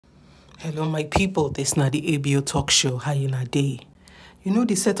Hello, my people. This na the ABO talk show. How you na day? You know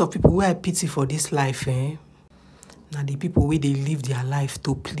the set of people who I pity for this life, eh? Now the people where they live their life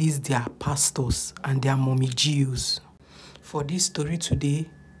to please their pastors and their mommy Jews. For this story today,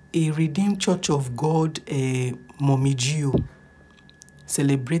 a Redeemed Church of God, mommy Jew,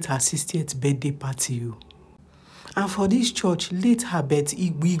 celebrate her 60th birthday party. And for this church, late Herbert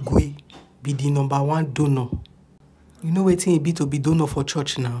Igwe be the #1 donor. You know wetin e be to be donor for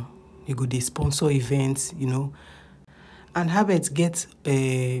church now? You go dey sponsor events, And Herbert get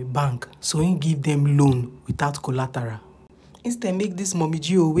a bank, so he give them loan without collateral. Instead, make this mommy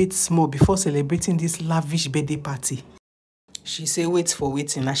Gio wait small before celebrating this lavish birthday party. She say wait for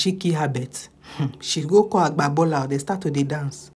waiting, and she kill Herbert. She go call Agbabola, they start to dey dance.